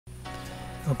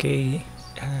Okay,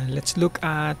 let's look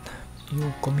at yung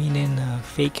Komine na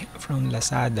fake from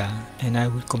Lazada, and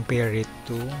I will compare it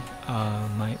to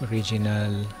my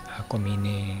original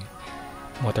Komine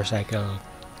motorcycle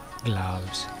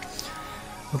gloves.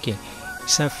 Okay,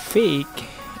 sa fake,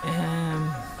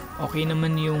 okay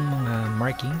naman yung mga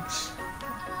markings.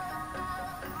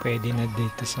 Pwede na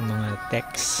dito sa mga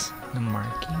text ng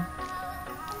marking.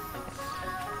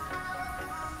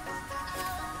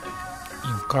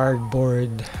 Yung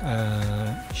cardboard,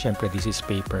 syempre this is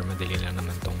paper, madali lang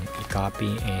naman tong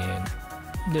i-copy, and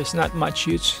there's not much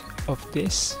use of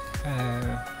this.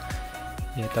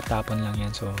 Tatapon lang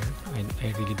yan, so I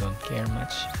really don't care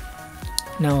much.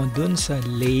 Now, dun sa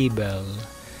label,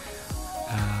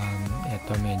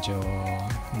 ito medyo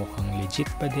mukhang legit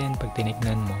pa din pag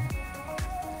tinignan mo.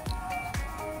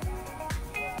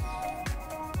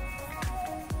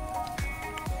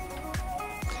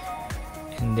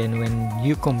 And then when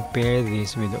you compare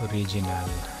this with the original,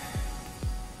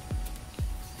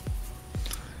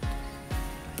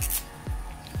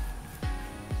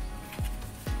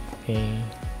 okay,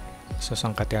 so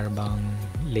sangkaterbang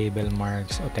label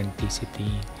marks, authenticity,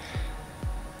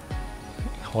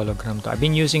 hologram to. I've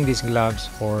been using these gloves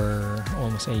for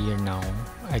almost a year now.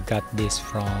 I got this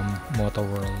from Moto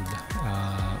World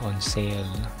on sale.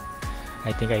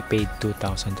 I think I paid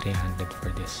 2,300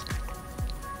 for this.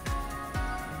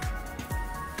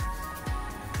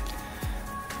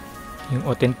 Yung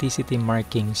authenticity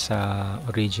marking sa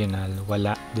original,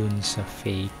 wala dun sa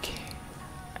fake.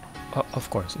 Of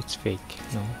course, it's fake,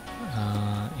 no?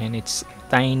 And it's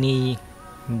tiny.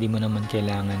 Hindi mo naman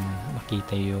kailangan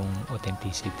makita yung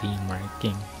authenticity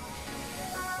marking.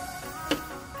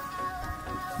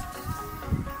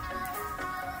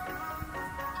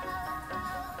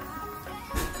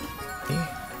 Okay.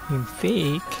 Yung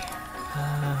fake,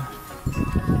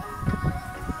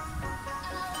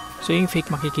 so yung fake,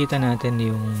 makikita natin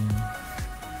yung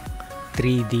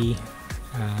 3D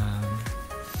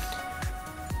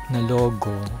na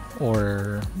logo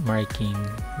or marking,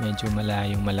 medyo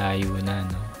malayo na,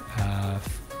 no?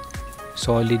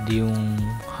 Solid yung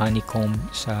honeycomb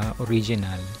sa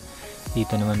original.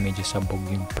 Dito naman medyo sabog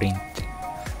yung print.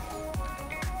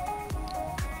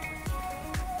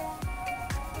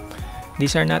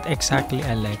 These are not exactly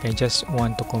alike. I just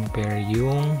want to compare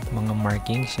yung mga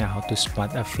markings niya, how to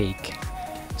spot a fake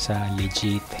sa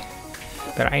legit.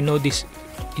 Pero I know this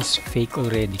is fake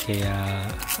already, kaya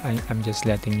I'm just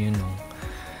letting you know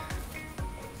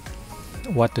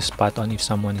what to spot on if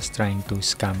someone is trying to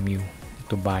scam you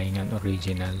to buying an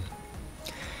original.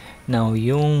 Now,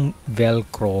 yung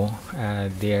Velcro,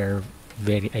 they're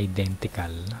very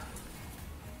identical.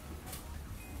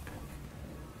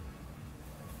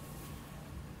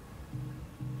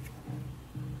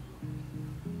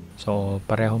 So,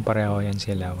 parehong-pareho yan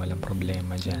sila. Walang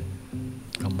problema dyan.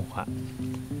 Kamukha.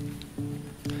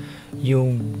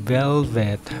 Yung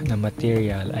velvet na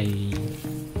material ay,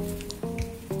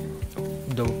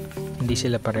 though hindi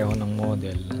sila pareho ng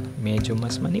model, medyo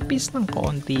mas manipis ng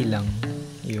konti lang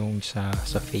yung sa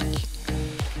fake.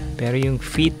 Pero yung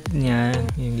fit niya,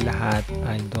 yung lahat,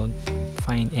 I don't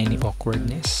find any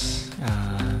awkwardness.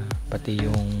 Pati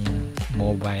yung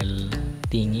mobile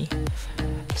thingy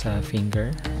sa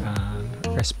finger,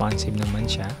 responsive naman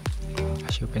siya,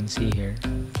 as you can see here.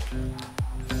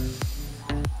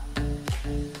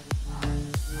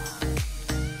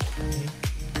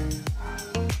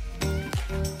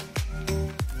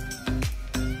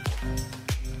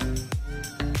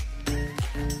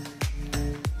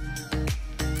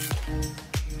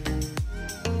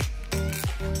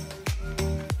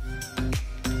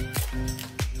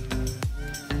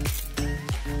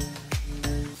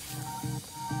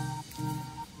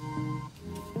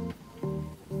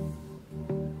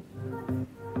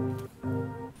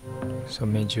 So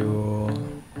medyo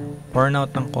worn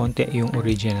out ng konti yung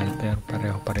original, pero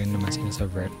pareho pa rin naman sila sa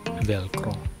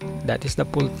Velcro. That is the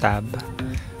pull tab.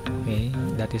 Okay,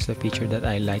 that is the feature that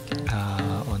I like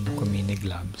on the Komine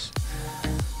gloves.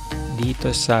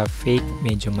 Dito sa fake,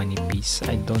 medyo manipis.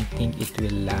 I don't think it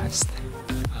will last.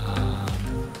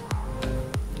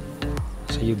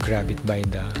 So you grab it by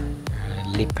the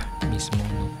lip mismo.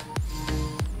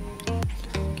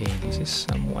 Okay, this is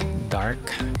somewhat dark,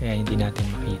 kaya hindi natin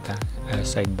makita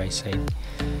side by side.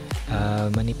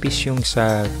 Manipis yung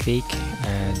sa fake.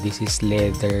 This is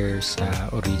leather sa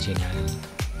original.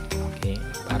 Okay,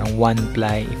 parang one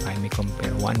ply, if I may compare.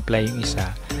 One ply yung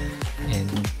isa and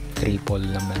triple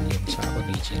naman yung sa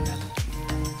original.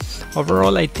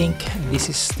 Overall, I think this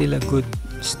is still a good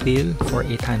steal for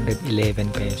 811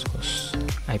 pesos.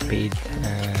 I paid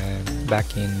back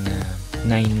in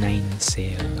 9.9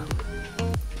 sale.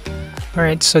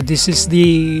 Alright, so this is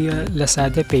the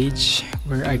Lazada page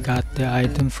where I got the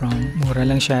item from. Mura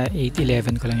lang siya,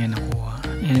 811 ko lang yan nakuha.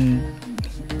 And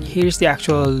here's the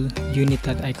actual unit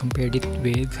that I compared it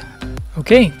with.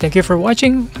 Okay, thank you for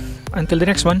watching. Until the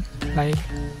next one, bye.